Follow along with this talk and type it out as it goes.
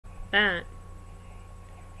that?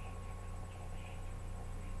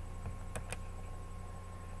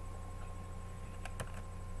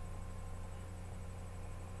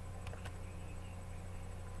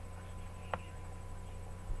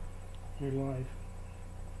 You're live.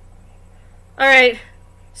 Alright.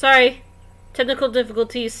 Sorry. Technical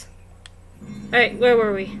difficulties. Alright, where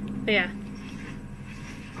were we? Oh, yeah.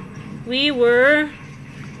 We were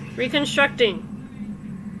reconstructing.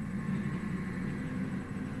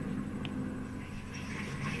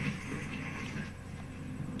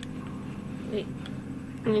 Wait.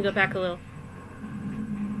 Let me go back a little.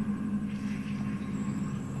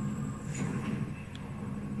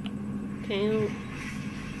 Okay.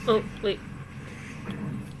 Oh, wait.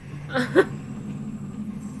 I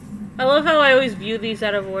love how I always view these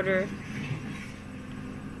out of order.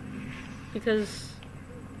 Because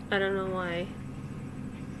I don't know why.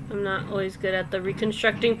 I'm not always good at the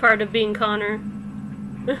reconstructing part of being Connor.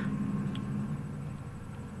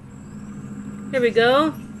 Here we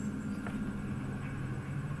go.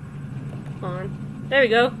 Come on. There we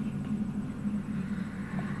go.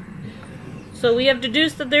 So we have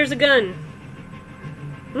deduced that there's a gun.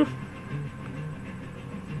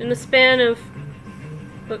 In the span of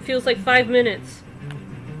what feels like 5 minutes.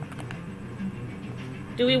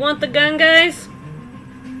 Do we want the gun, guys?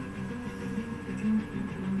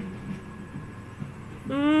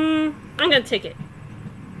 I'm gonna take it.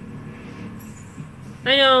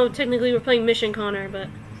 I know, technically we're playing Mission Connor, but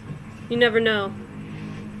you never know.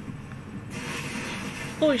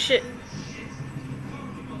 Holy shit.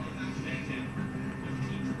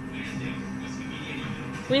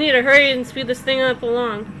 We need to hurry and speed this thing up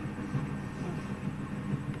along.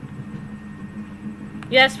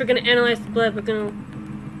 Yes, we're gonna analyze the blood. We're gonna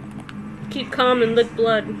keep calm and lick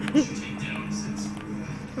blood.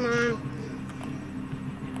 Come on.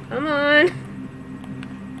 Come on.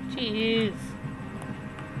 Jeez.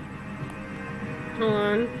 Hold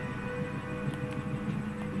on.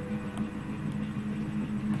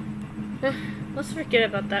 Let's forget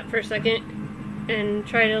about that for a second and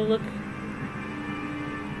try to look.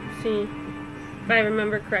 See if I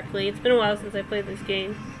remember correctly. It's been a while since I played this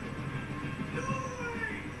game.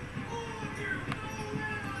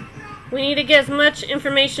 We need to get as much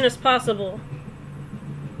information as possible.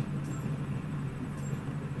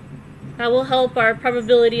 That will help our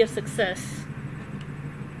probability of success.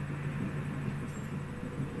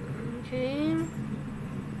 Okay.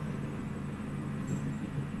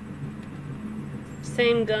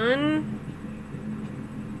 Same gun.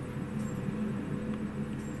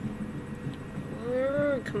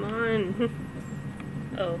 Oh, come on.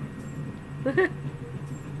 Oh.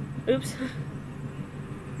 Oops.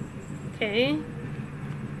 Okay.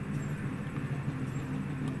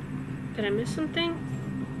 Did I miss something?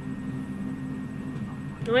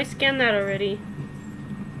 No, I scanned that already.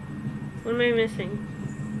 What am I missing?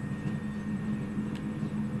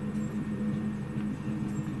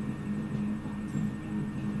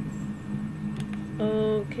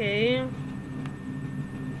 Okay.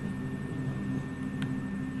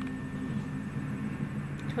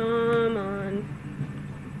 Come on.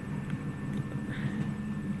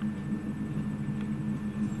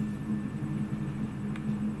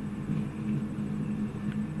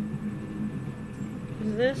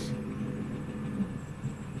 Is this?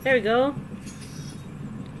 There we go.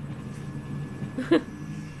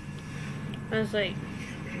 I was like,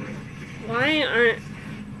 why aren't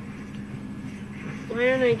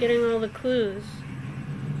I getting all the clues?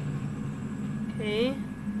 Okay.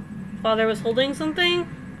 Father was holding something?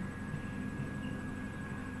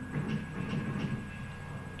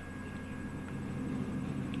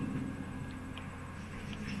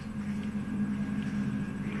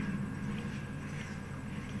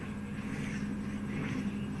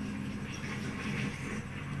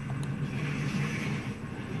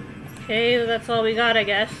 Okay, that's all we got, I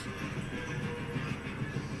guess.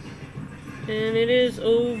 And it is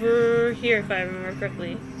over here, if I remember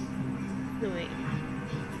correctly. No, wait.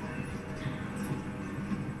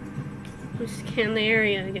 Let's scan the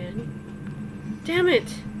area again. Damn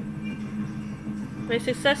it! My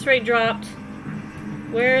success rate dropped.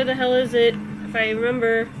 Where the hell is it? If I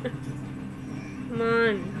remember. Come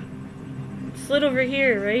on. It slid over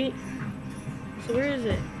here, right? So where is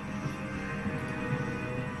it?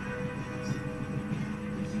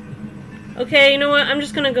 Okay, you know what? I'm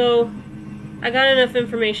just gonna go. I got enough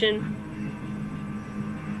information.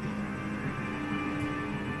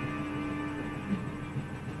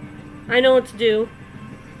 I know what to do.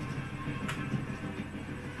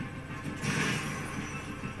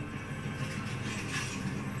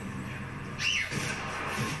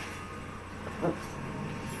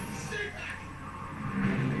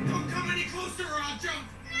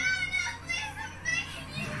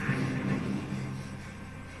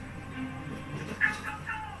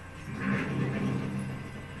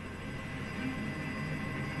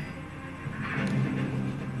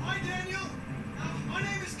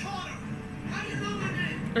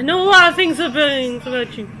 I know a lot of things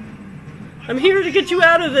about you. I'm here to get you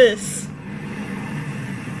out of this.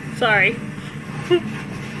 Sorry.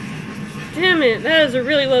 Damn it, that is a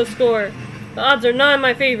really low score. The odds are not in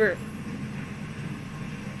my favor.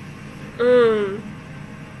 I'm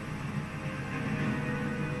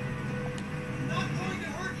not going to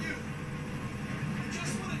hurt you. I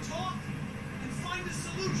just want to talk and find a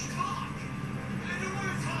solution. Talk! I don't want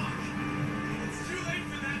to talk. It's too late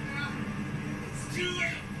for that now. It's too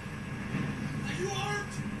late. Are you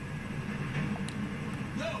armed?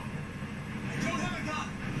 No. I don't have a gun.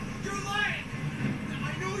 You're lying. I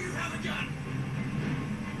know you have a gun.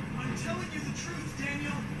 I'm telling you the truth,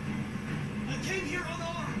 Daniel. I came here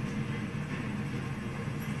unarmed.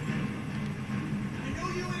 I know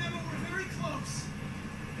you and Emma were very close.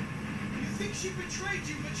 You think she betrayed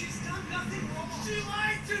you, but she's done nothing wrong. She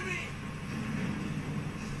lied to me.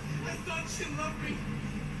 I thought she loved me.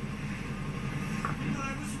 But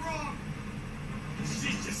I was wrong.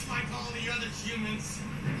 She's just like all the other humans.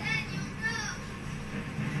 Daniel, no!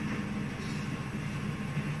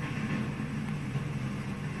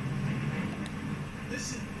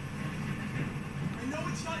 Listen, I know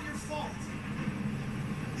it's not your fault.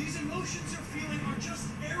 These emotions you're feeling are just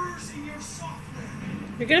errors in your software.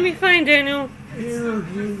 You're gonna be fine, Daniel. Errors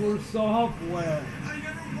in your software. I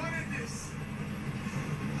never wanted this.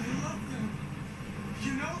 I love them.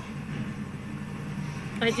 You know?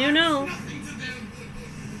 I do know. Nothing to them.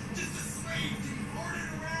 Just a slave being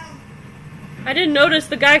ordered around. I didn't notice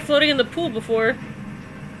the guy floating in the pool before.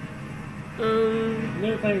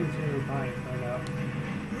 New things here, find out.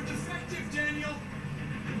 You're defective, Daniel.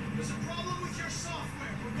 There's a problem with your software.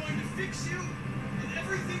 We're going to fix you, and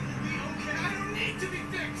everything will be okay. I don't need to be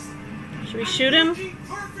fixed. Should we shoot him? Working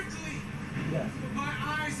perfectly. Yes. My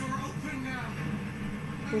eyes are open now.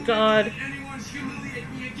 I won't God. let anyone humiliate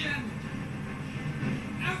me again.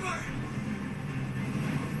 Ever.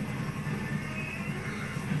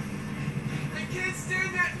 I can't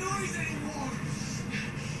stand that noise anymore.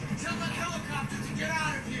 Tell that helicopter to get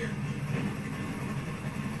out of here.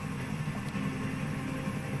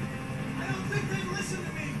 I don't think they listen to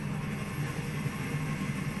me.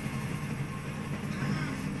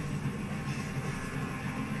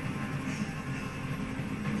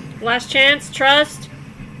 Last chance, trust,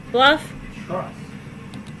 bluff. Trust.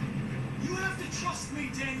 You have to trust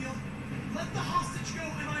me, Daniel. Let the hostage go,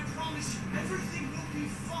 and I promise you, everything will be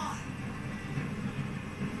fine.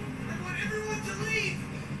 I want everyone to leave.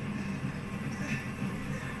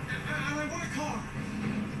 I want a car.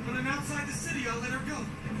 When I'm outside the city, I'll let her go.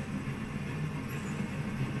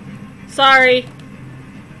 Sorry.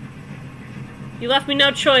 You left me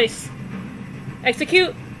no choice.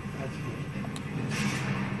 Execute. That's good.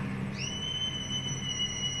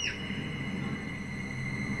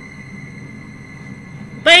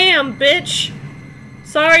 Bam, bitch.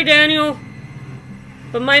 Sorry, Daniel.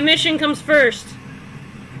 But my mission comes first.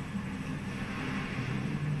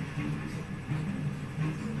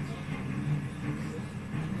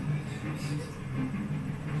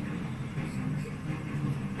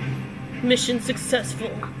 Mission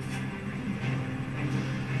successful.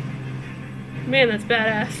 Man, that's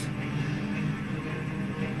badass.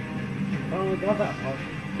 Finally got that part.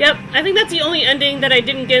 Yep, I think that's the only ending that I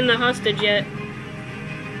didn't get in the hostage yet.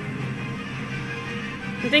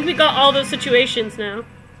 I think we got all those situations now.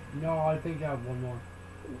 No, I think I have one more.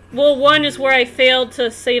 Well, one is where I failed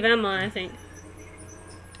to save Emma, I think.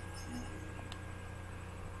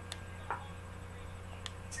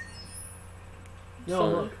 No, So-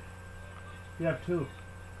 look. You have two.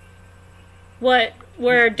 What?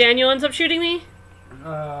 Where Daniel ends up shooting me?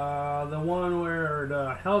 The one where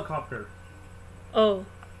the helicopter. Oh,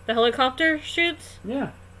 the helicopter shoots?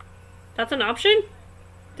 Yeah. That's an option?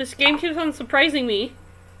 This game keeps on surprising me.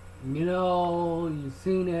 You know, you've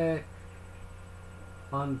seen it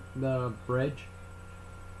on the bridge.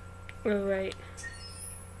 Oh, right.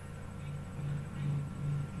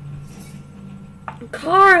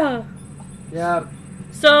 Kara! Yeah.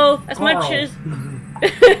 So, as much Carl. as...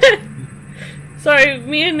 Sorry,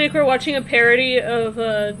 me and Nick were watching a parody of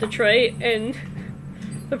Detroit, and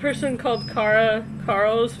the person called Kara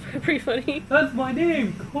Carl was pretty funny. That's my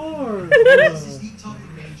name, Carl.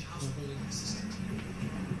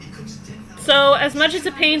 So, as much as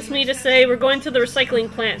it pains me to say, we're going to the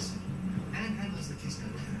recycling plant.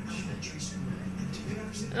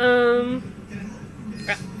 And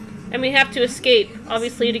we have to escape,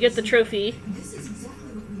 obviously, to get the trophy.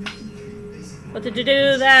 But to do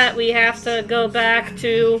that, we have to go back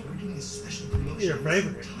to Your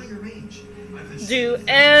favorite. do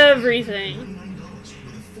everything.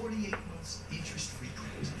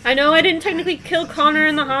 I know I didn't technically kill Connor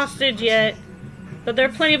and the hostage yet, but there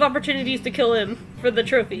are plenty of opportunities to kill him for the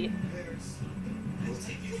trophy. We'll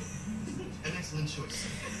take it. An excellent choice.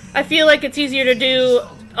 I feel like it's easier to do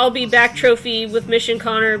I'll be back trophy with Mission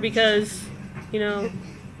Connor because, you know,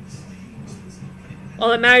 all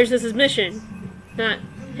that matters is his mission, not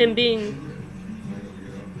him being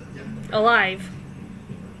alive.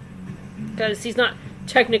 Because he's not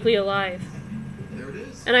technically alive. There it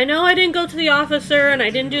is. And I know I didn't go to the officer and I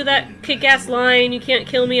didn't do that kick-ass line, you can't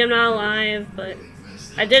kill me, I'm not alive, but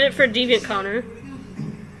I did it for Deviant Connor.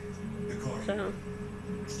 The car. So,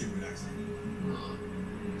 Stupid accident.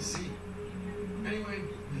 See. Anyway,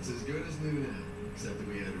 it's as good as new now, except that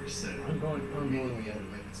we had to reset it. Meaning we had to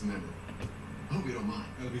wipe its memory. I hope you don't mind.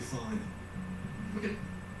 It'll be fine. Okay.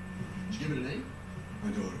 Did you give it a name?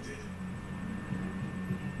 My daughter did.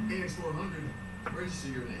 AX400. Register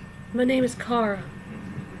your name. my name is Kara.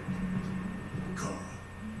 Kara.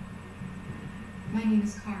 My name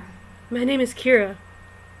is Kara. My name is Kira.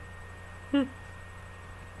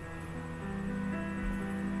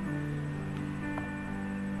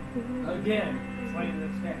 Again, playing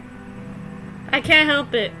this game. I can't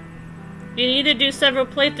help it. You need to do several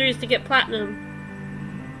playthroughs to get platinum.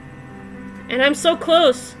 And I'm so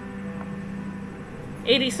close.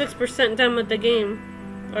 86% done with the game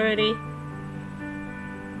already.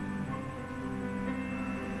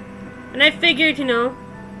 And I figured, you know,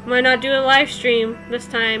 why not do a live stream this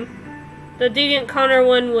time? The Deviant Connor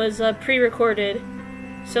one was pre-recorded,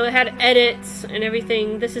 so it had edits and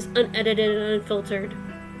everything. This is unedited and unfiltered.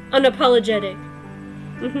 Unapologetic.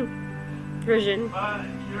 Version. But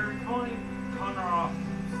you're calling Connor off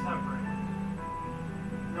separate.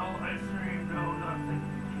 No live stream, no nothing.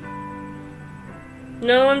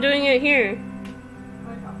 No, I'm doing it here.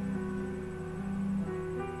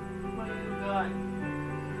 What you got?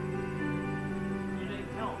 You didn't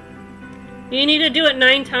kill him. You need to do it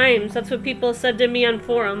 9 times. That's what people said to me on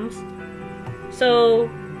forums. So,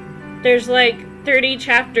 there's like 30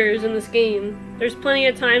 chapters in this game. There's plenty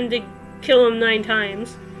of time to kill him 9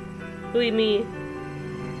 times. Believe me.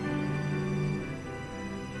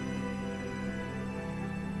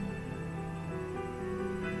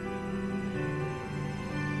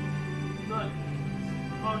 Look,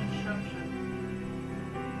 Conception.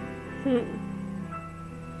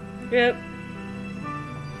 Yep.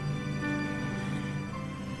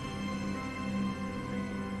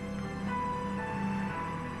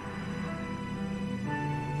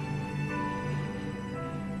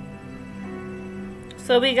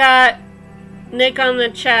 So we got Nick on the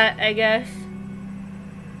chat, I guess.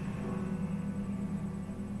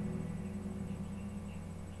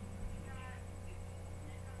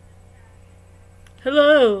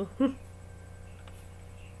 Hello.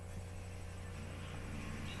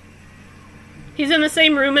 He's in the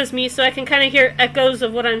same room as me, so I can kind of hear echoes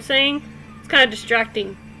of what I'm saying. It's kind of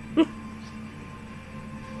distracting.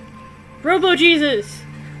 Robo Jesus.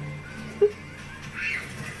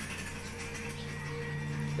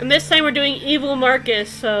 And this time we're doing Evil Marcus,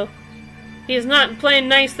 so he's not playing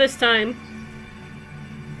nice this time.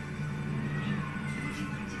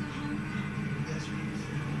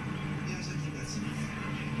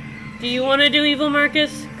 Do you want to do Evil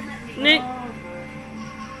Marcus, Nick?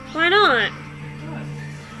 Why not?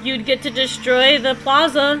 You'd get to destroy the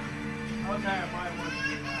plaza. Okay, I might want to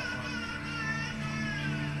do that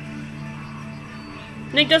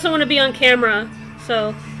one. Nick doesn't want to be on camera,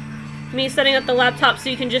 so me setting up the laptop so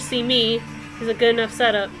you can just see me is a good enough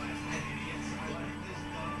setup.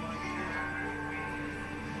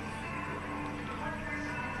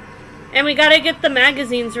 And we gotta get the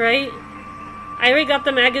magazines, right? I already got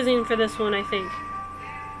the magazine for this one, I think.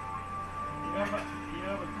 You have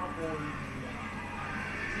a couple.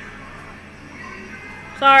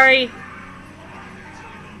 Sorry.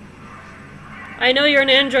 I know you're an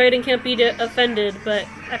android and can't be offended, but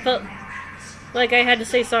I felt like I had to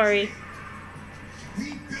say sorry.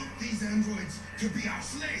 We built these androids to be our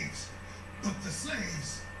slaves, but the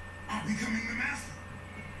slaves are becoming the master.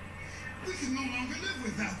 We can no longer live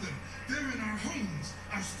without them. They're in our homes,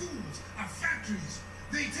 our schools, our factories.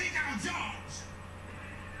 They take our jobs.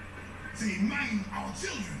 They mind our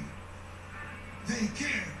children. They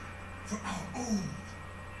care for our old.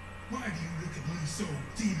 Why do you look at me so,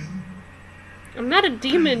 demon? I'm not a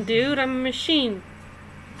demon, dude. I'm a machine.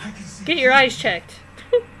 I can see Get your eyes checked.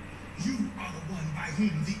 You are the one by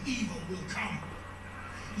whom the evil will come.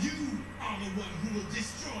 You are the one who will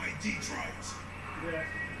destroy Detroit. Yeah.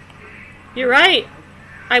 You're right.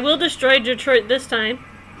 I will destroy Detroit this time.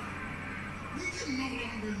 We can no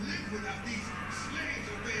longer live without these slaves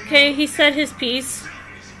obeying Okay, he said his piece.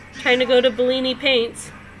 Trying to go to Bellini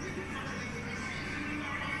Paints.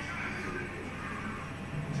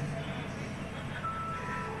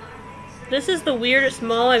 This is the weirdest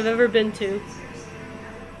mall I've ever been to.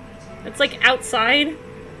 It's like outside.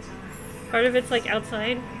 Part of it's like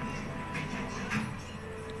outside.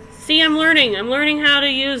 See, I'm learning. I'm learning how to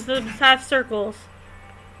use the half circles.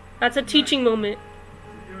 That's a teaching moment.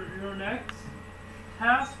 Your next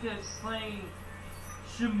task is playing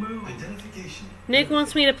Shamu. Identification. Nick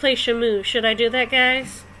wants me to play Shamu. Should I do that,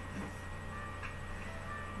 guys?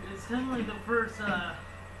 It's definitely the first,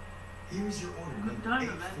 Here is your order Good number time,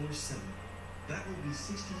 man. 847. That will be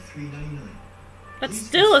 $63.99. That's Please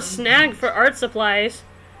still a confirm snag your for art supplies.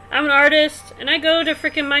 I'm an artist, and I go to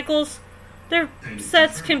frickin' Michael's. Their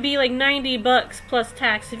sets can be like $90 plus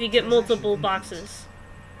tax if you get multiple boxes.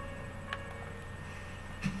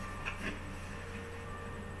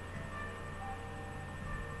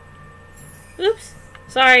 Oops.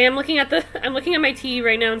 Sorry, I'm looking at my TV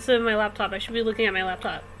right now instead of my laptop. I should be looking at my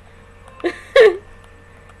laptop.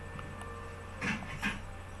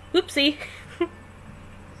 Oopsie.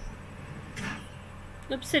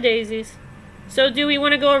 Oopsie daisies. So do we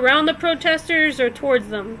want to go around the protesters or towards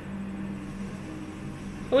them?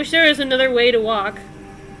 I wish there was another way to walk.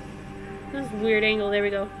 That's a weird angle. There we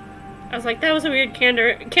go. I was like, that was a weird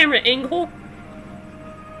camera angle.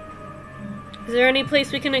 Is there any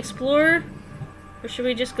place we can explore? Or should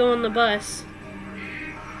we just go on the bus?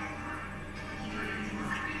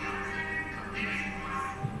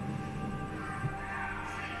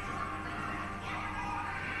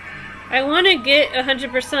 I want to get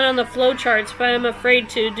 100% on the flowcharts, but I'm afraid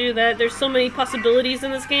to do that. There's so many possibilities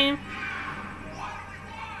in this game.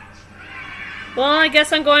 Well, I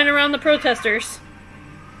guess I'm going around the protesters.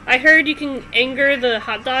 I heard you can anger the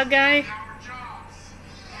hot dog guy.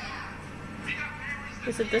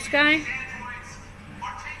 Is it this guy?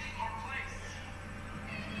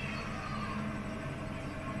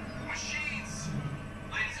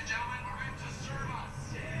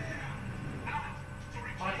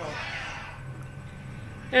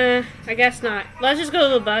 I guess not. Let's just go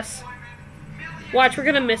to the bus. Watch, we're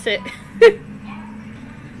gonna miss it.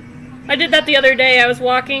 I did that the other day. I was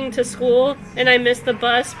walking to school and I missed the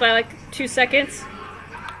bus by like 2 seconds.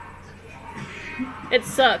 It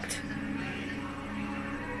sucked.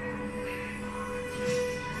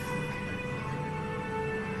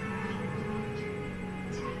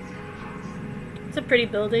 It's a pretty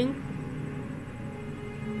building.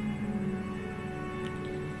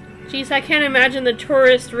 Jeez, I can't imagine the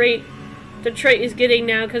tourist rate Detroit is getting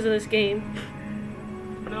now because of this game.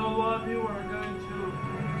 No, you are going to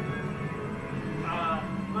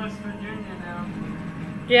West Virginia now.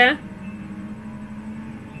 Yeah?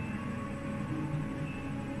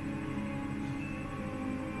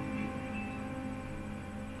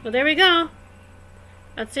 Well, there we go.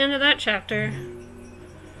 That's the end of that chapter.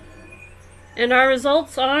 And our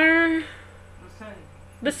results are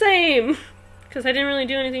the same. Because I didn't really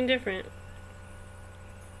do anything different.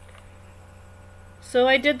 So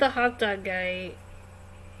I did the hot dog guy.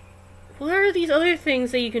 What are these other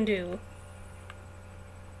things that you can do?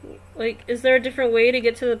 Like, is there a different way to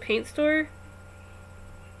get to the paint store?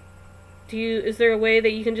 Is there a way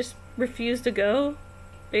that you can just refuse to go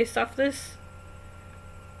based off this?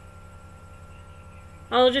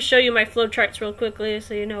 I'll just show you my flowcharts real quickly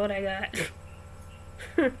so you know what I got.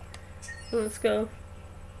 Let's go.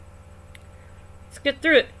 Let's get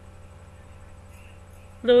through it.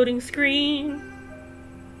 Loading screen.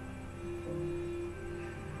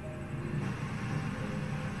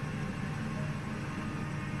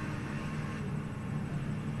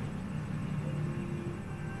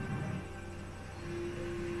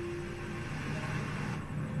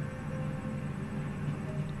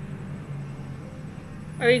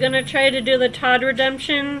 Are you gonna try to do the Todd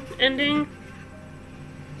redemption ending?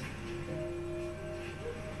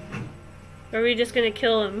 Or are we just gonna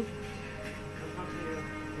kill him?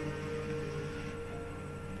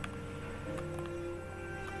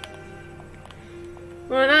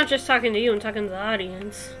 Well, I'm not just talking to you, I'm talking to the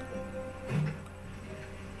audience.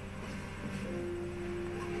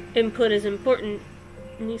 Input is important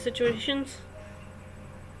in these situations.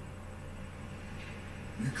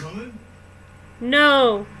 You coming?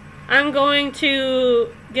 No! I'm going to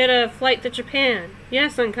get a flight to Japan.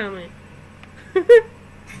 Yes, I'm coming. It's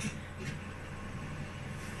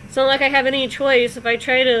not like I have any choice. If I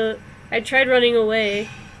tried running away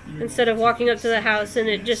instead of walking up to the house, and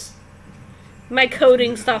it just, my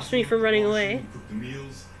coding stops me from running away. You cook the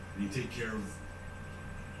meals, and you take care of...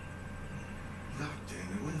 God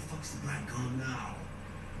damn it, where the fuck's the brat gone now?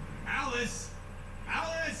 Alice!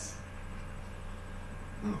 Alice!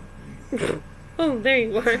 Oh, there you go. Oh, there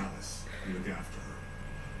you That's are. Alice. You look after her.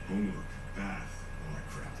 Homework, bath, all that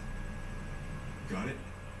crap. Got it?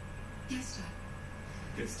 Yes,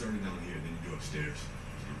 started down here, then you go upstairs.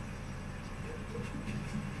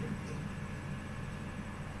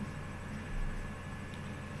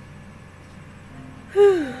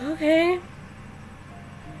 Okay.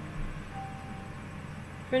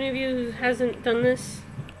 For any of you who hasn't done this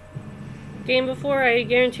game before, I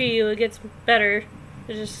guarantee you it gets better.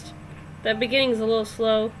 It's just that beginning's a little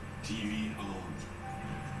slow. TV on.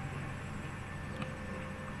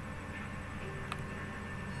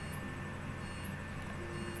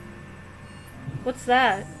 What's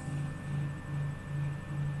that?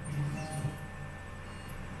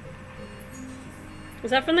 Is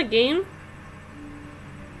that from the game?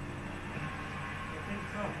 I think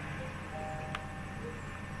so.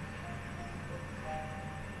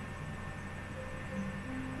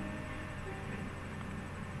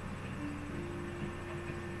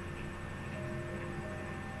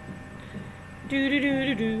 Do do do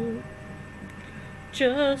do do.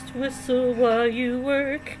 Just whistle while you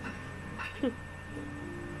work.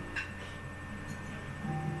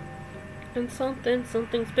 And something's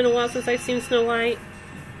been a while since I've seen Snow White.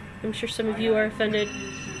 I'm sure some of you are offended.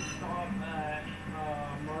 Stop at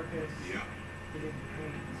Marcus Yeah. getting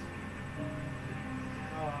paints.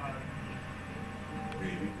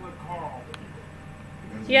 Maybe. With Carl.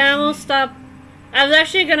 Yeah, we'll stop. I was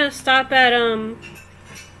actually gonna stop at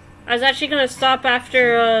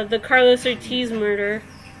after the Carlos Ortiz murder.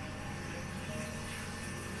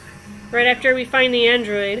 Right after we find the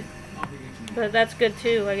android. But that's good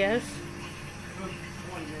too, I guess.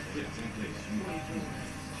 Yeah, same place.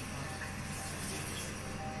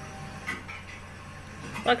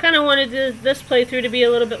 Well, I kind of wanted this playthrough to be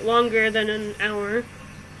a little bit longer than an hour.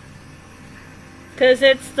 Because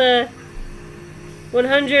it's the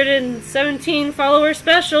 117 follower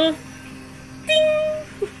special. Ding!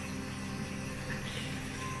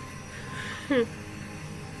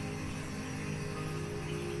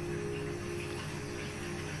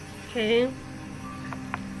 Okay.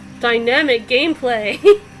 Dynamic gameplay.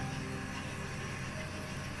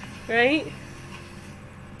 Right?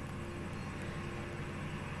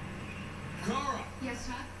 Kara, Yes,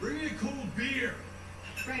 Todd? bring me a cold beer.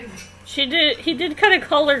 Right away. He did kind of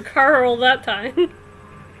call her Carl that time.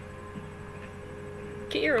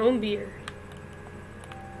 Get your own beer.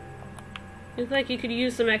 Looks like you could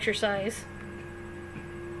use some exercise.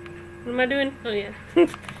 What am I doing? Oh yeah.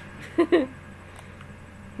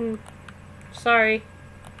 Sorry.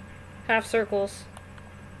 Half circles.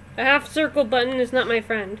 A half circle button is not my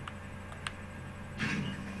friend.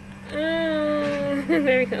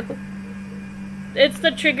 There we go. It's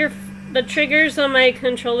the trigger. The triggers on my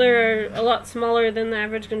controller are a lot smaller than the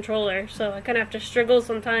average controller, so I kind of have to struggle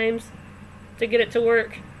sometimes to get it to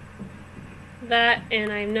work. That,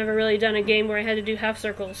 and I've never really done a game where I had to do half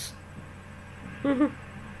circles. What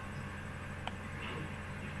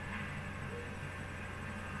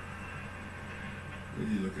are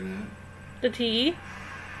you looking at? The T.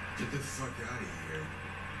 Get the fuck out of here.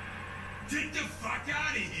 Get the fuck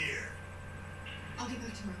out of here! I'll get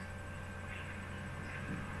back to work.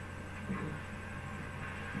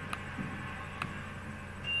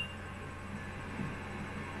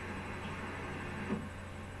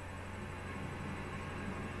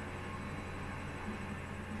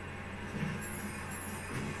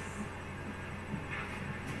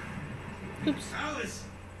 Oops. Alice,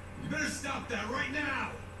 you better stop that right now!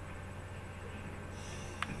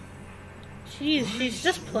 Jeez, she's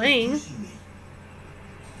just playing. Pushing me.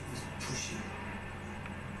 Who's pushing?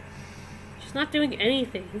 She's not doing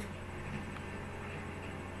anything.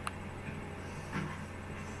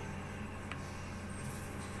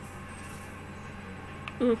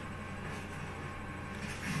 Mm.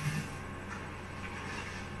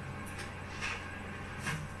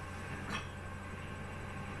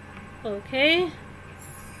 Okay.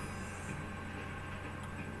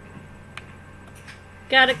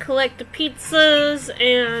 Gotta collect the pizzas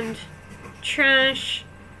and trash,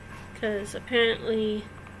 because apparently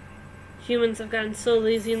humans have gotten so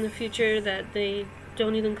lazy in the future that they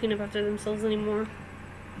don't even clean up after themselves anymore,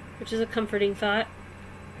 which is a comforting thought.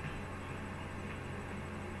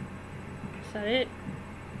 Is that it?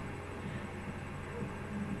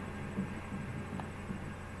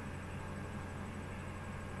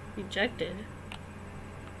 Rejected?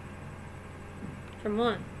 From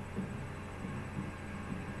what?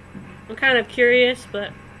 I'm kind of curious,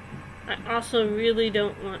 but I also really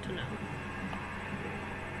don't want to know.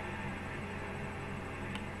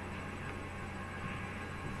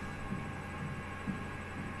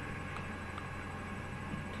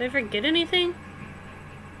 Did I forget anything?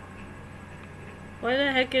 Why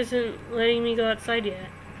the heck isn't letting me go outside yet?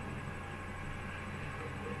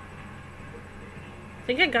 I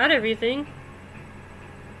think I got everything.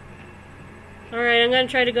 Alright, I'm gonna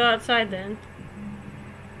try to go outside then.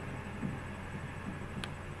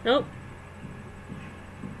 Nope.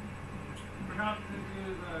 Forgot to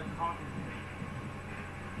do the coffee table.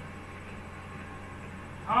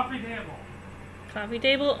 Coffee table. Coffee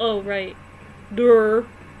table? Oh, right. Durr.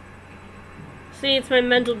 See, it's my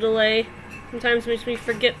mental delay. Sometimes makes me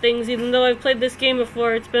forget things, even though I've played this game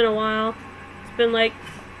before. It's been a while. It's been like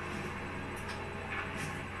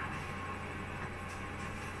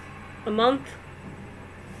a month.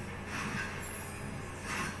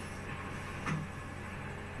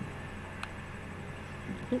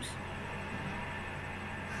 Oops.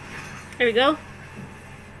 There we go.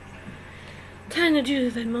 Time to do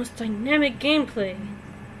the most dynamic gameplay.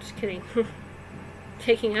 Just kidding.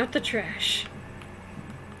 Taking out the trash.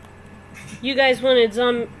 You guys wanted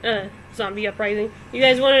zombie uprising. You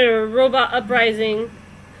guys wanted a robot uprising.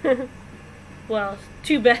 Well,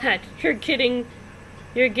 too bad. You're getting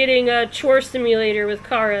a chore simulator with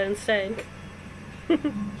Kara instead.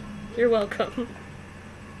 You're welcome.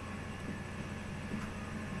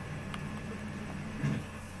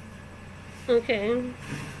 Okay.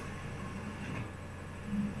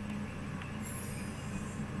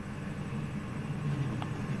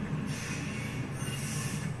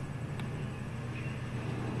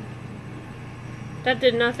 That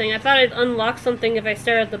did nothing. I thought I'd unlock something if I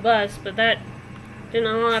stare at the bus, but that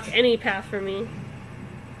didn't unlock any path for me.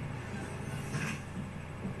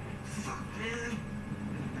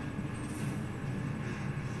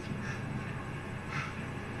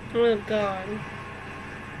 Oh god.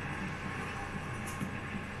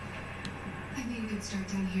 I made a good start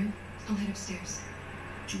down here. I'll head upstairs.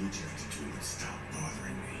 Do what you have to do and stop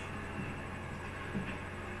bothering me.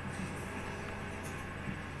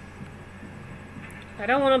 I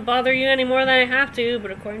don't want to bother you any more than I have to, but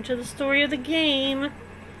according to the story of the game,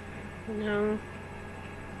 no.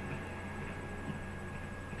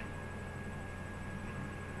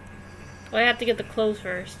 Oh, I have to get the clothes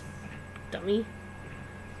first. Dummy.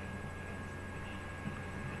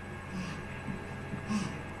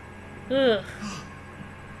 Ugh.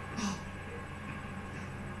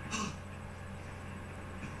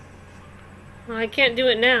 Well, I can't do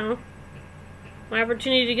it now. My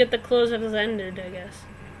opportunity to get the clothes has ended, I guess.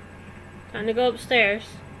 Time to go upstairs.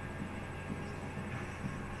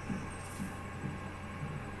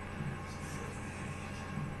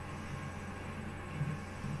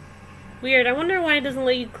 Weird, I wonder why it doesn't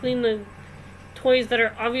let you clean the toys that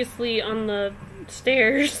are obviously on the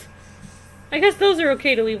stairs. I guess those are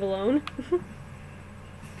okay to leave alone.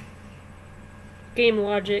 Game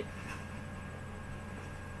logic.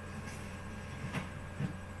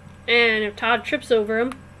 And if Todd trips over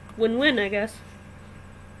him, win-win, I guess.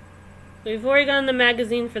 We've already gotten the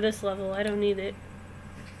magazine for this level. I don't need it.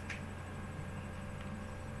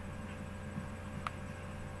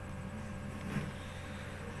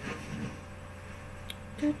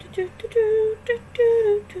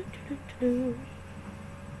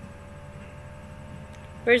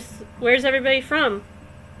 Where's everybody from?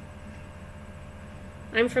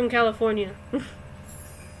 I'm from California.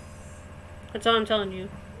 That's all I'm telling you.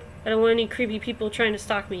 I don't want any creepy people trying to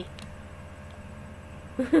stalk me.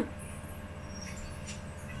 And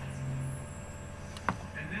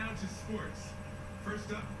now to sports.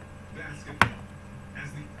 First up, basketball.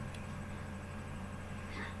 As the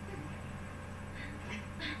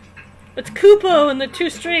It's Kupo and the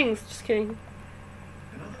two strings. Just kidding.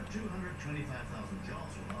 Another 225,000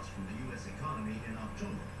 jobs were lost from the U.S. economy in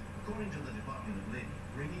October, according to the Department of Labor,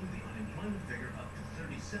 bringing the unemployment figure up to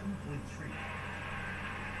 37.3.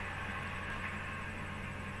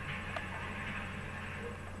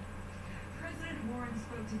 President Warren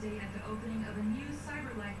spoke today at the opening of a new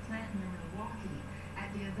CyberLife plant near Milwaukee.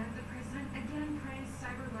 At the event, the president again praised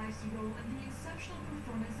CyberLife's role in the exceptional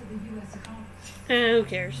performance of the U.S. economy. Who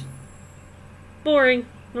cares? Boring.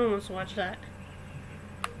 No one wants to watch that.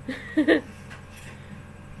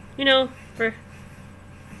 You know, for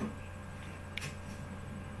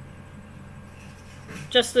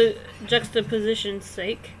just the juxtaposition's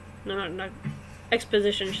sake. No, not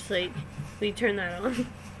exposition's sake. We turn that on.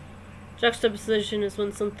 Juxtaposition is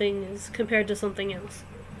when something is compared to something else.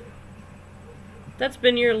 That's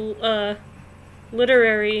been your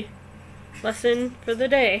literary lesson for the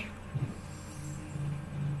day.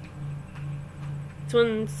 It's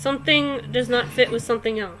when something does not fit with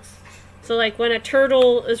something else. So like when a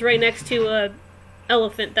turtle is right next to a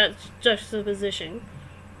elephant, that's juxtaposition.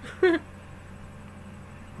 I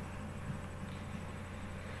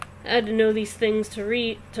had to know these things to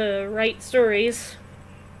write stories.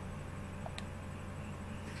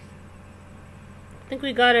 I think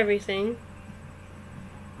think we got everything.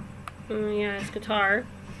 Yeah, it's guitar.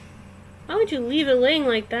 Why would you leave it laying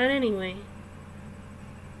like that anyway?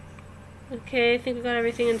 Okay, I think we got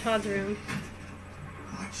everything in Todd's room.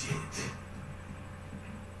 Watch it.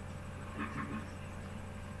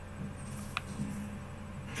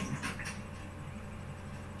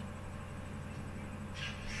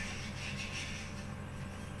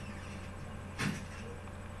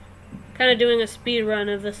 Kind of doing a speed run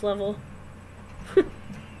of this level.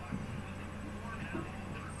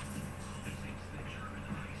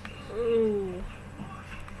 Ooh.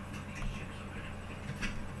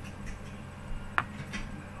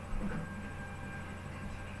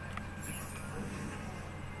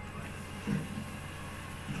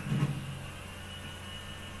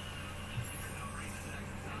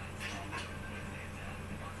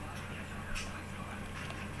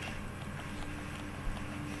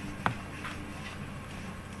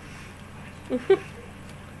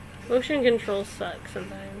 Motion controls suck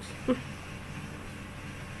sometimes.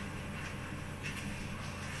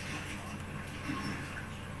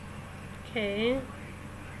 Okay.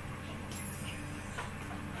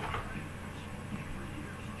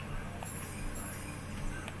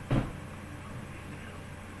 That's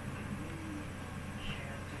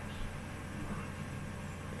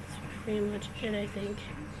pretty much it, I think.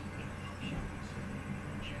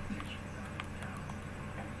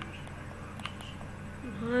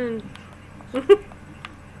 Come on. I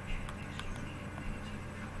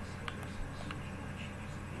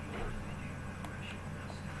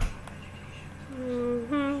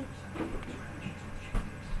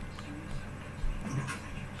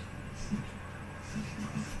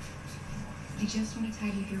just want to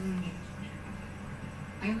tidy up your room.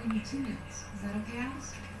 I only need 2 minutes. Is that okay,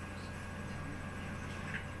 Alice?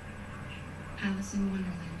 Alice in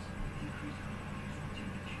Wonderland.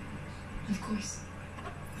 Of course.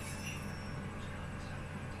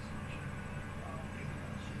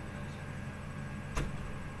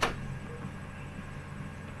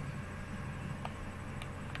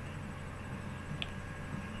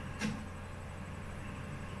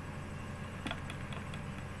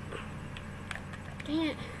 Dang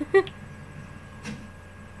it.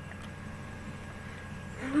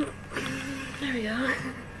 There we go.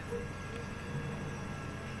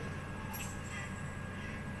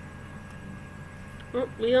 Oh,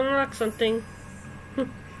 we unlocked something.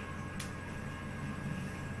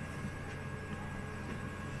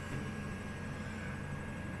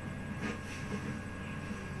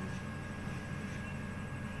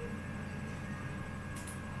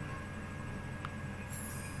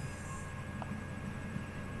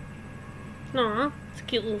 Aw, it's a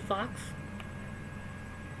cute little fox.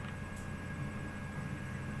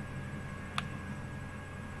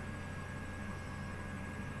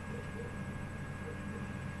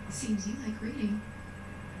 Seems you like reading.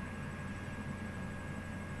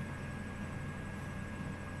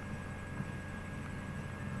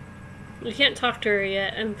 We can't talk to her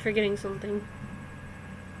yet. I'm forgetting something.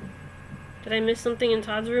 Did I miss something in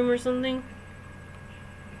Todd's room or something?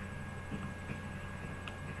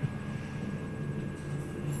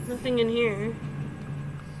 Nothing in here.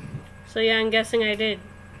 So yeah, I'm guessing I did.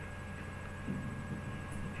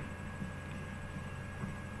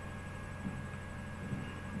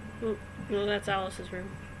 Oh, no, that's Alice's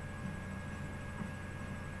room.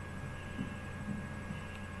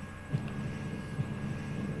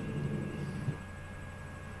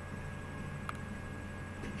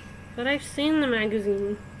 But I've seen the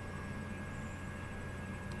magazine.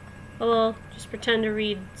 Oh well, just pretend to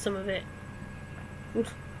read some of it.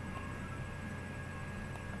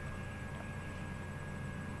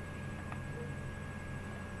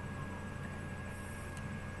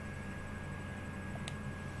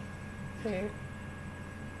 There.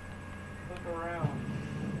 Look around.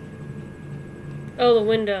 Oh, the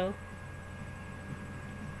window.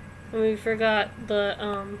 And we forgot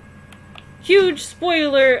the, huge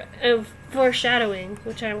spoiler of foreshadowing,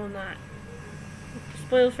 which I will not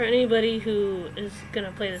spoil for anybody who is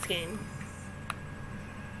gonna play this game.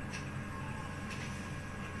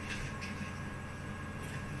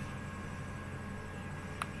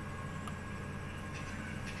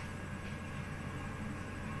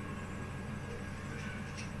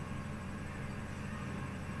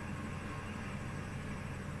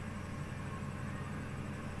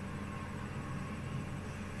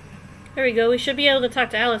 There we go, we should be able to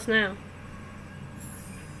talk to Alice now.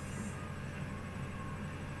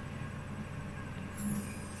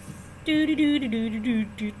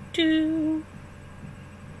 Do.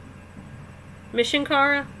 Mission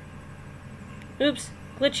Kara? Oops,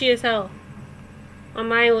 glitchy as hell. On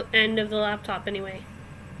my end of the laptop anyway.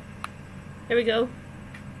 There we go.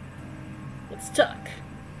 Let's talk.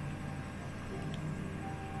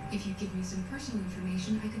 If you give me some personal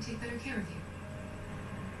information, I could take better care of you.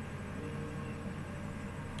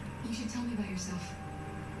 You should tell me about yourself.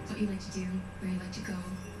 What you like to do, where you like to go,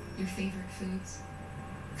 your favorite foods.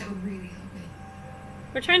 That would really help me.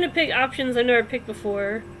 We're trying to pick options I've never picked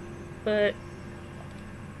before, but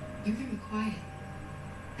You're very quiet.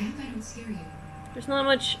 I hope I don't scare you. there's not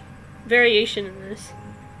much variation in this.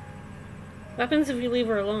 What happens if you leave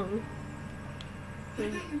her alone? What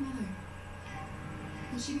about your mother?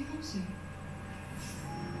 Will she be home soon?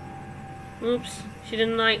 Oops, she did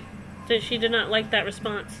not like that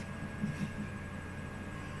response.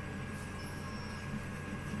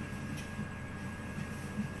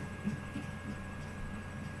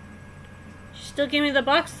 She still gave me the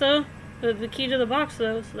box though, the key to the box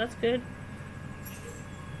though, so that's good.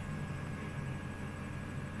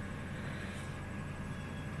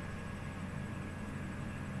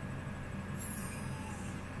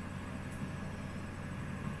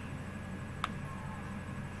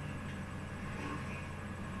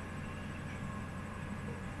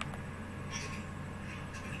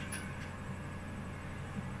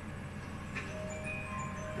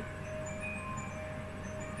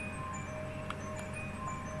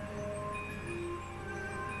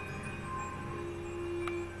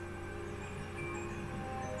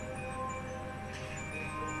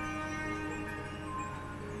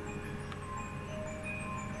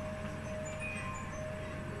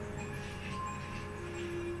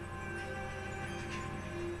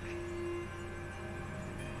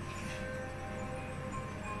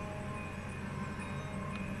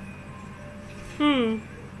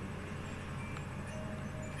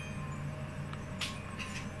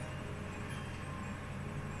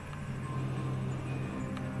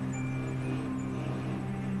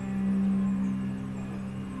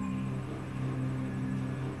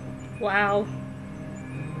 Wow.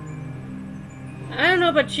 I don't know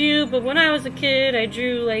about you, but when I was a kid, I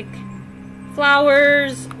drew, like,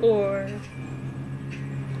 flowers or,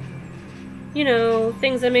 you know,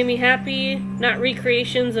 things that made me happy. Not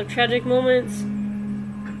recreations of tragic moments,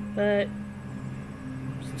 but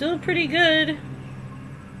still pretty good.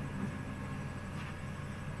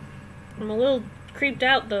 I'm a little creeped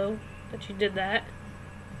out, though, that you did that.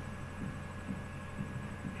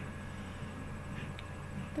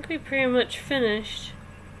 I think we pretty much finished.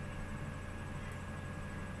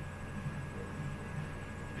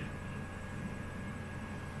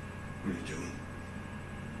 What are you doing?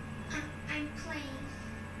 I'm playing.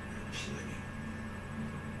 Playing.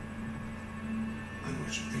 I know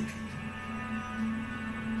what you're thinking.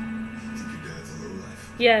 You think your dad's a lowlife?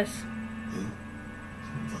 Yes. Huh?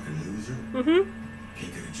 Fucking loser? Mm-hmm.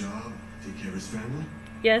 Can't get a job? Take care of his family?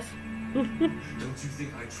 Yes. Don't you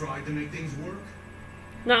think I tried to make things work?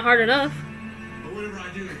 Not hard enough. But whatever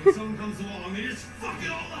I do, when someone comes along, they just fuck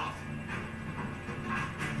it all up. I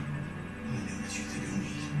know what you think of me.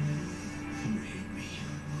 You hate me.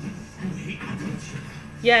 You hate me, don't you?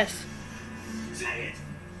 Yes. Say it!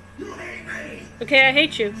 You hate me! Okay, I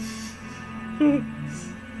hate you.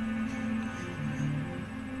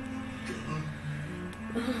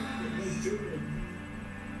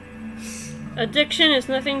 Addiction is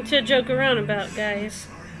nothing to joke around about, guys.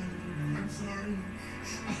 I'm sorry.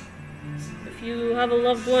 If you have a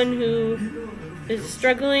loved one who is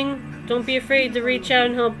struggling, don't be afraid to reach out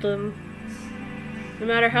and help them, no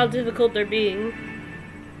matter how difficult they're being.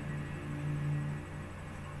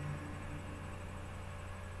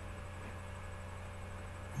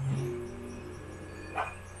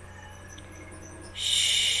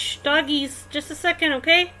 Shh, doggies, just a second,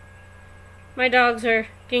 okay? My dogs are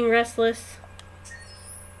getting restless.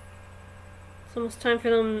 It's almost time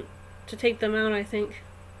for them to take them out, I think.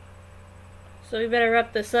 So we better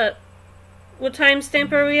wrap this up. What time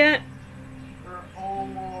stamp are we at? We're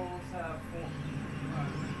almost at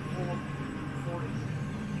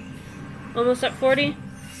 40. Almost at 40? Yeah.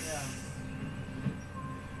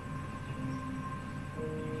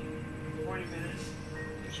 40 minutes.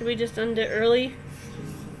 Should we just end it early?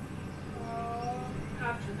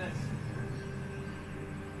 After this.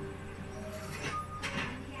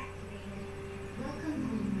 Welcome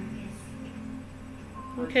home,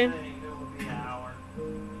 Marcus. Okay. We're saying it will be an hour.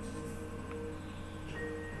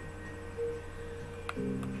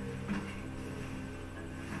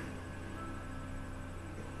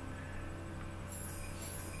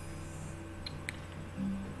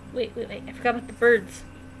 Wait, I forgot about the birds.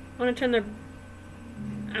 I want to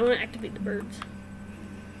activate the birds.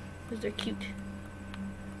 Because they're cute.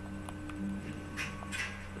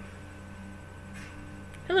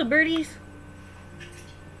 Hello, birdies.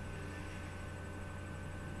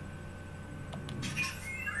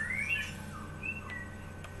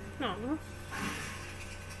 No.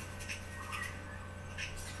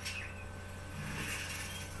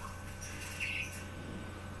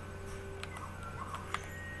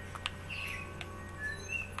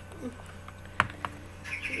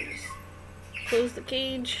 Close the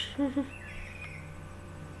cage.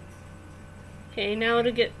 Okay, now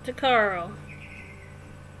to get to Carl.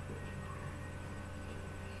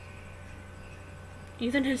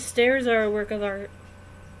 Even his stairs are a work of art.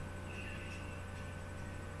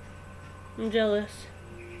 I'm jealous.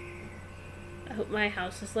 I hope my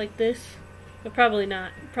house is like this. But probably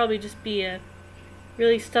not. It'd probably just be a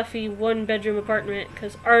really stuffy one-bedroom apartment,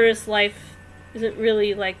 because artist life isn't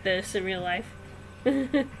really like this in real life.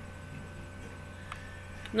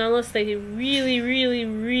 Not unless they really, really,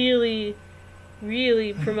 really,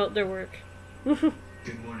 really promote their work. Good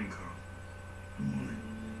morning, Carl. Good morning.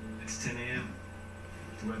 It's 10 a.m.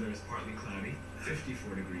 The weather is partly cloudy,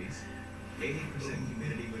 54 degrees, 80%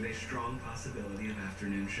 humidity with a strong possibility of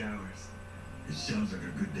afternoon showers. It sounds like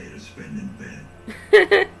a good day to spend in bed.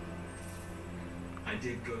 I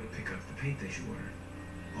did go to pick up the paint that you ordered.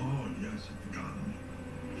 Oh, yes, I've forgotten.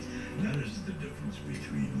 That is the difference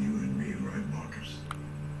between you and me, right, Marcus?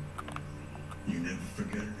 You never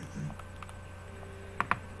forget anything.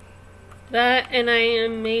 That, and I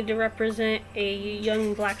am made to represent a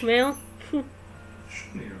young black male. Show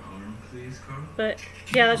me your arm, please, Carl. But,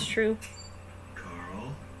 yeah, that's true.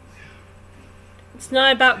 Carl. It's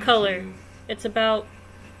not about Thank color. you. It's about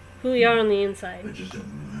who we are on the inside. I just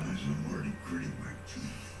opened my eyes and I'm already gritting my teeth.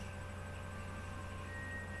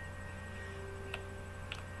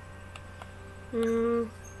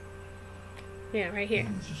 Yeah, right here.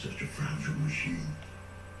 Humans are such a fragile machine.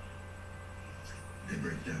 They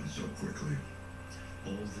break down so quickly.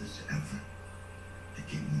 All this effort to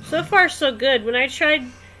keep them So far, so good. When I tried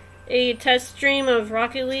a test stream of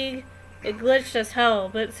Rocket League, it glitched as hell,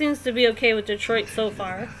 but it seems to be okay with Detroit so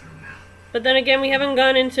far. But then again, we haven't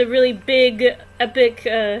gone into really big, epic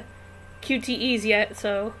QTEs yet,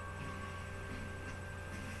 so...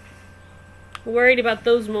 worried about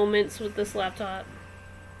those moments with this laptop.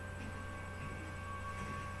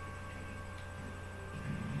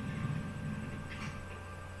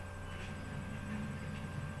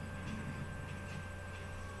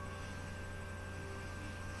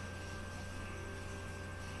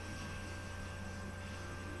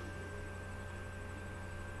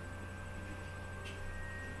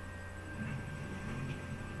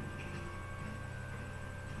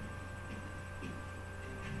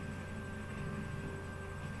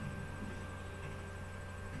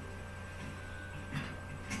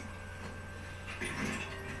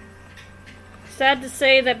 Sad to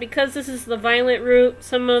say that because this is the violent route,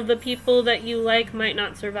 some of the people that you like might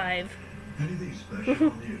not survive. Anything special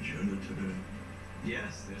on the agenda today?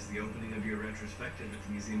 Yes, there's the opening of your retrospective at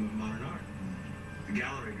the Museum of Modern Art. The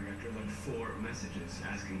gallery director left 4 messages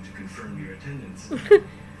asking to confirm your attendance.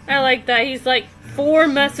 I like that. He's like, 4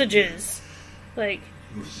 messages. Like,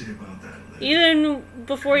 We'll see about that later. even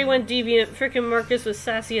before he went deviant, frickin' Marcus was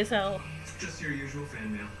sassy as hell. Just your usual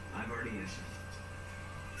fan mail. I've already answered.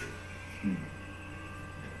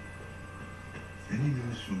 Any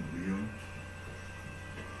news from Leo?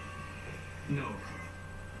 No, Carl.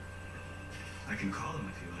 I can call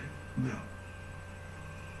him if you like. No.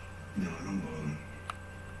 No, I don't bother.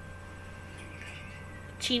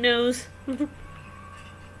 Chinos.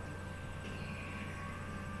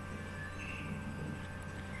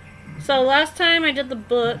 So last time I did the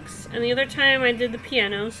books, and the other time I did the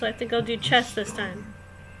piano, so I think I'll do chess this time.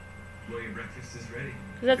 Well, your breakfast is ready.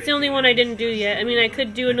 Because that's the only one I didn't do yet. I mean, I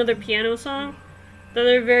could do another piano song. The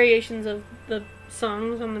other variations of the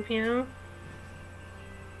songs on the piano.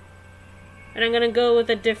 And I'm gonna go with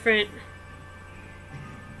a different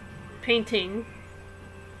painting.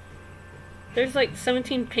 There's like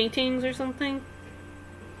 17 paintings or something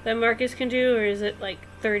that Marcus can do, or is it like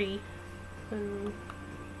 30?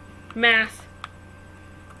 Math.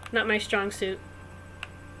 Not my strong suit.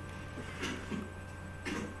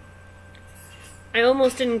 I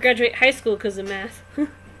almost didn't graduate high school because of math.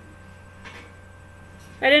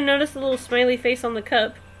 I didn't notice the little smiley face on the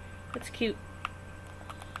cup. That's cute.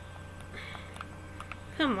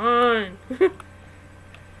 Come on.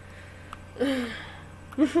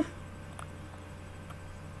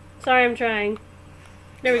 Sorry, I'm trying.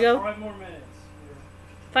 There we go. 5 more minutes.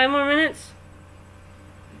 5 more minutes?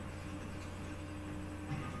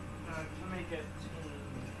 To make it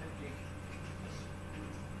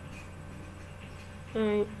 50.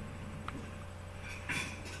 Alright.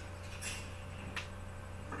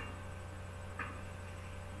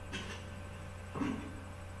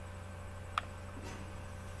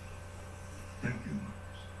 Thank you,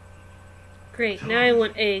 Marcus. Great, now I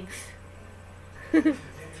want eggs.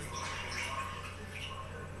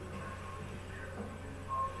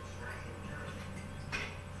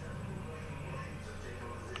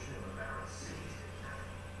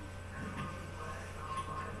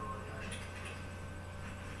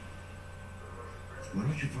 Why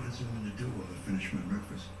don't you find something to do while I finish my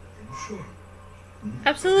breakfast? Sure.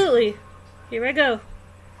 Absolutely. Here I go.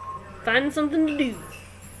 Find something to do.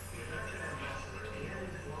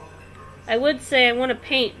 I would say I want to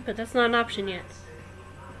paint, but that's not an option yet.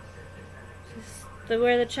 Is this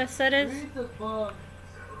where the chess set is? Read the book.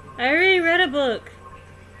 I already read a book.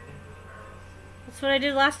 That's what I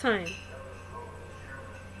did last time.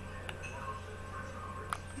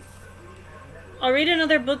 I'll read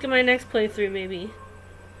another book in my next playthrough, maybe.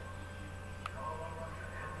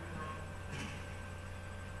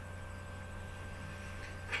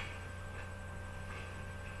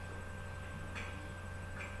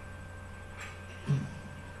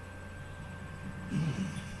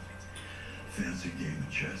 Fancy game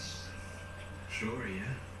of chess? Sure,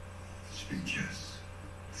 yeah. Speed chess.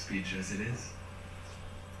 Speed chess it is.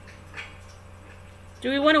 Do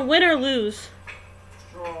we want to win or lose?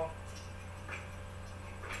 Draw.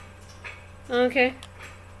 Okay.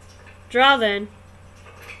 Draw then.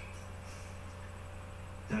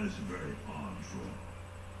 That is a very odd draw.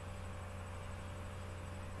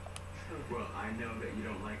 Well, I know that you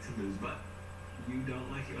don't like to lose, but you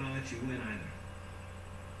don't like it when I let you win either.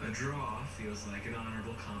 A draw feels like an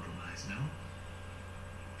honorable compromise, no?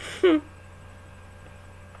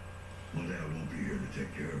 One day I won't be here to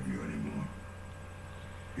take care of you anymore.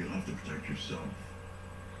 You'll have to protect yourself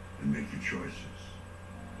and make your choices.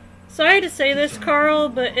 Sorry to say this, Carl,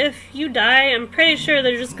 but if you die, I'm pretty sure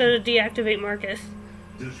they're just gonna deactivate Marcus.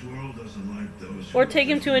 This world doesn't like those Or who take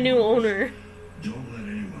him to a new owner. Don't let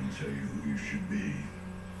anyone tell you who you should be.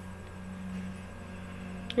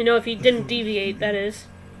 You know, if he didn't deviate, that is.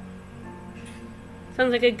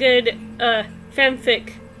 Sounds like a good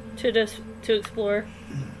fanfic to explore.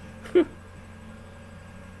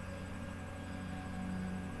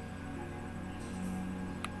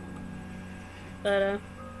 But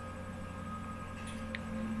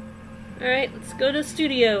alright, let's go to the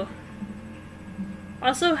studio.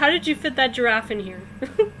 Also, how did you fit that giraffe in here?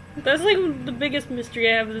 That's like the biggest mystery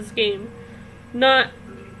I have of this game. Not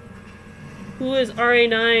who is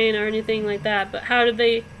RA9 or anything like that, but how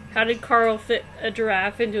did Carl fit a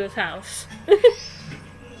giraffe into his house?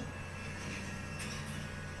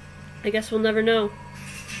 I guess we'll never know.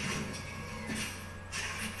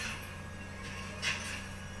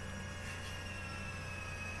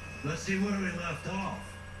 Let's see where we left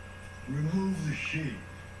off. Remove the sheet.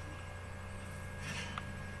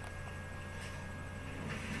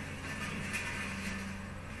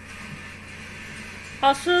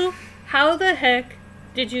 Also, how the heck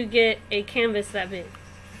did you get a canvas that big?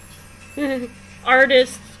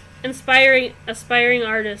 Artist, aspiring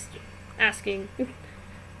artist asking.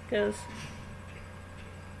 Because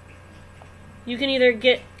you can either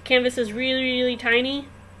get canvases really, really tiny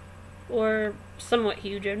or somewhat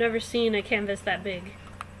huge. I've never seen a canvas that big.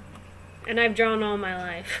 And I've drawn all my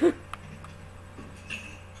life.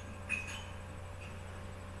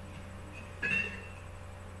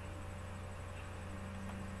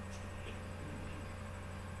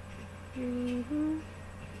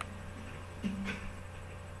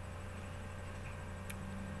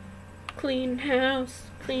 Clean house,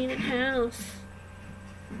 clean house.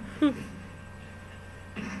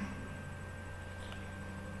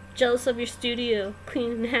 Jealous of your studio,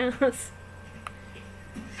 clean house.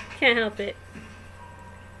 Can't help it.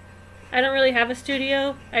 I don't really have a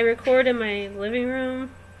studio. I record in my living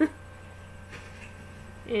room.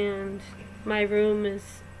 And my room is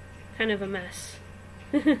kind of a mess.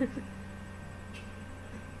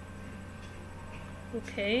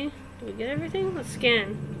 Okay, did we get everything? Let's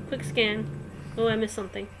scan. Quick scan. Oh, I missed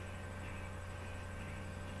something.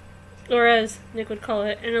 Or as Nick would call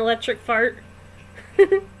it, an electric fart.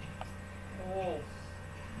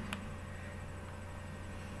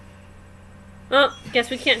 Oh, guess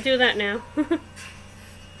we can't do that now.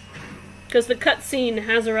 Because the cutscene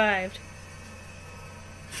has arrived.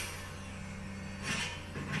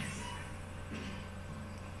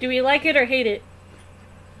 Do we like it or hate it?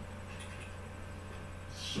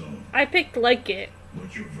 So, I picked like it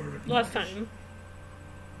what's your verdict? last time.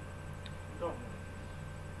 Don't.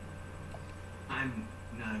 I'm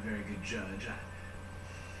not a very good judge.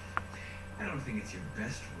 I don't think it's your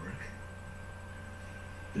best work.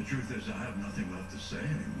 The truth is, I have nothing left to say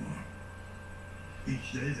anymore.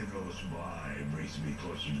 Each day that goes by brings me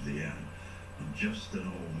closer to the end. I'm just an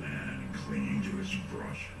old man clinging to his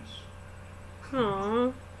brushes.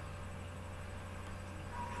 Aww.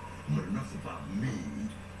 But enough about me.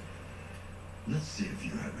 Let's see if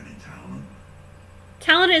you have any talent.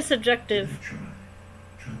 Talent is subjective. Try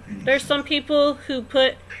painting There's some people who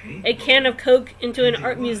put a can of Coke into an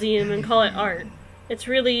art museum and call it art. It's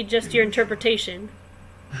really just your interpretation.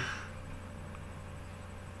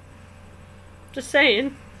 Just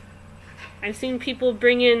saying. I've seen people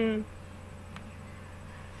bring in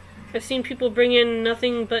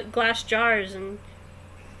nothing but glass jars and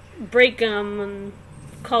break them and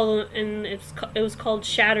it was called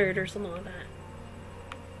Shattered or something like that.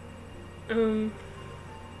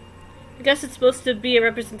 I guess it's supposed to be a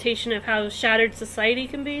representation of how shattered society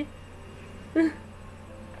can be. The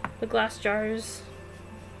glass jars.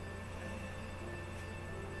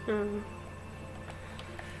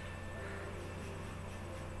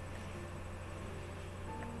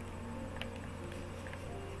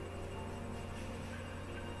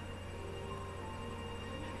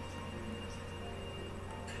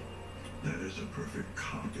 That is a perfect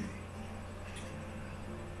copy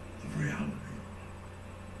of reality.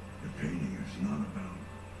 The painting is not about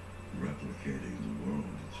replicating the world.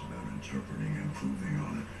 It's about interpreting, improving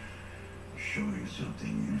on it, showing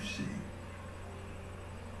something you see.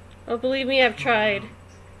 Oh, believe me, I've tried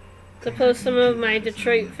to post some of my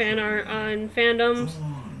Detroit fan art on fandoms.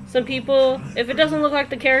 Some people, if it doesn't look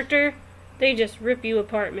like the character, they just rip you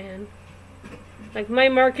apart, man. Like, my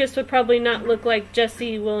Marcus would probably not look like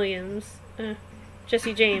Jesse James,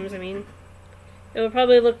 I mean. It would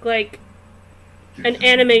probably look like an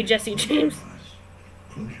anime Jesse James.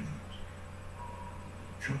 Close your eyes.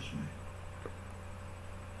 Trust me.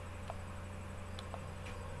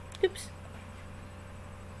 Oops.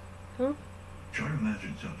 Huh? Try to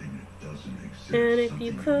imagine something that doesn't exist. And if something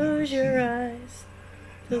you you've close never your seen. eyes,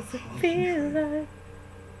 Now does it feel like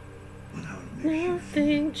on how it makes you feel.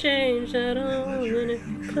 nothing changed at all Let your when if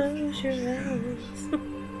hand you drift close across your the canvas. eyes?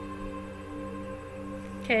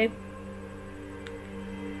 Okay.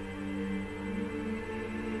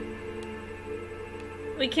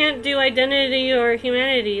 We can't do identity or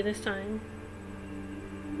humanity this time.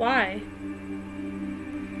 Why?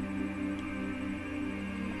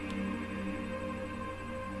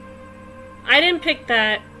 I didn't pick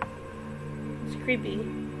that. It's creepy.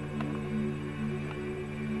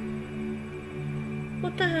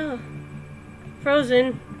 What the hell?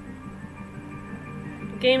 Frozen.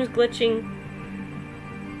 The game's glitching.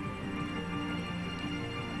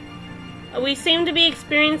 We seem to be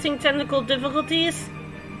experiencing technical difficulties.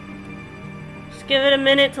 Just give it a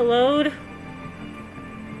minute to load.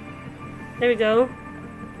 There we go.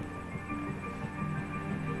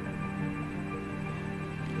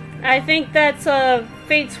 I think that's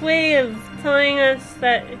Fate's way of telling us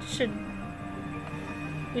that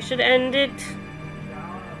we should end it.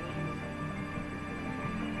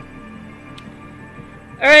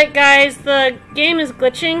 Alright guys, the game is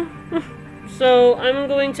glitching, so I'm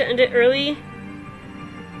going to end it early.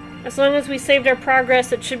 As long as we saved our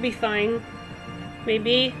progress, it should be fine.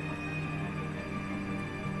 Maybe.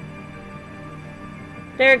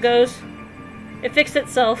 There it goes. It fixed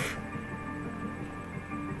itself.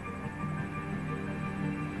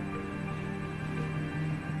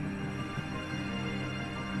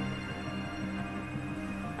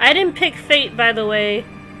 I didn't pick Fate, by the way.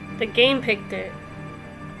 The game picked it.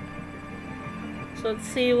 So let's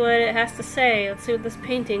see what it has to say. Let's see what this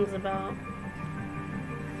painting's about.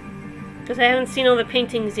 Because I haven't seen all the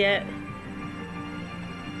paintings yet.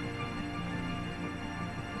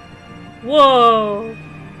 Whoa! Oh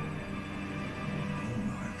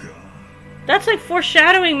my god. That's like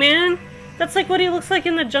foreshadowing, man! That's like what he looks like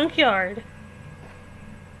in the junkyard.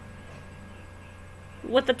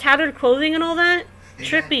 With the tattered clothing and all that?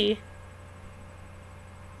 Trippy.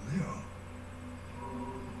 Leo.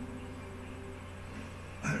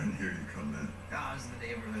 I didn't hear you come in. No, I was in the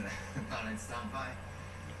neighborhood. I thought I'd stop by.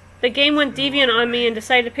 The game went deviant on me and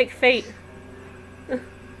decided to pick Fate. You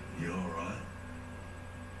alright?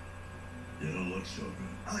 You don't look so good.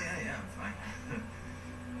 Oh, yeah, I'm fine.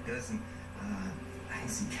 Hey, listen, I need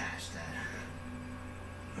some cash, Dad.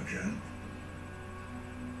 Again?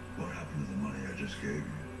 What happened to the money I just gave you?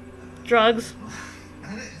 Drugs.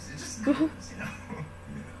 It just goes, you know?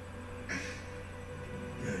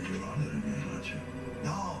 Yeah, you're on it again, aren't you?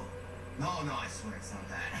 No, I swear it's not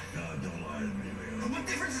that. God, don't lie to me, Leo. What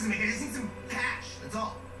difference does it make? I just need some cash, that's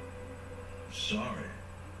all. Sorry.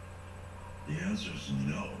 The answer's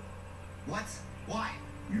no. What? Why?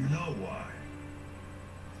 You know why.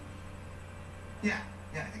 Yeah,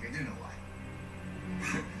 I think I do know why.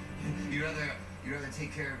 You'd rather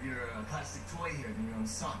take care of your plastic toy here than your own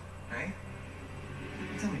son, right?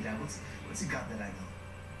 Tell me, Dad, what's he got that I don't?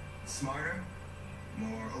 Smarter?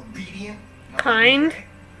 More obedient? Not Kind?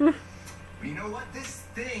 But you know what? This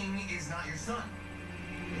thing is not your son.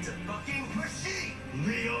 It's a fucking machine!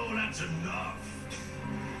 Leo, that's enough.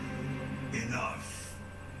 Enough.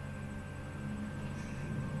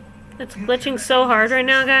 It's glitching so hard right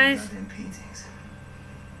now, guys. Goddamn paintings.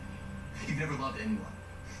 You've never loved anyone.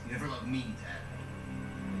 You never loved me, Dad.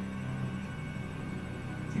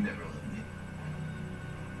 You never loved me.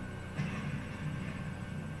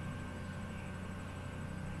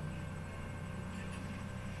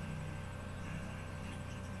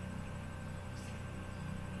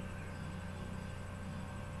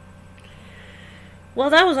 Well,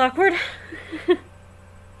 that was awkward.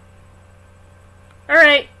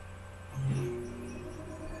 Alright.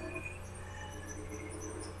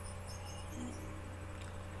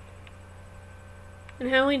 And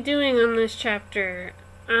how are we doing on this chapter?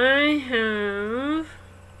 I have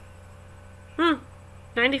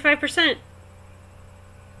 95%.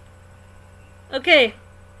 Okay.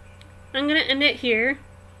 I'm gonna end it here.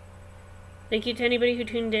 Thank you to anybody who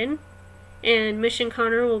tuned in. And Mission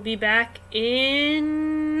Connor will be back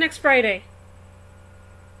in next Friday.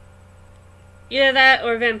 Either that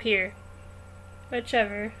or Vampire.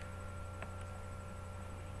 Whichever.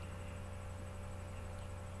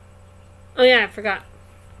 Oh yeah, I forgot.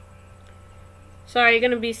 Sorry, you're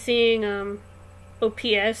gonna be seeing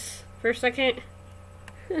OPS for a second.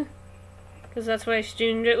 Because that's what I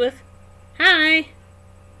streamed it with. Hi!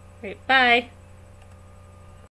 Right, bye.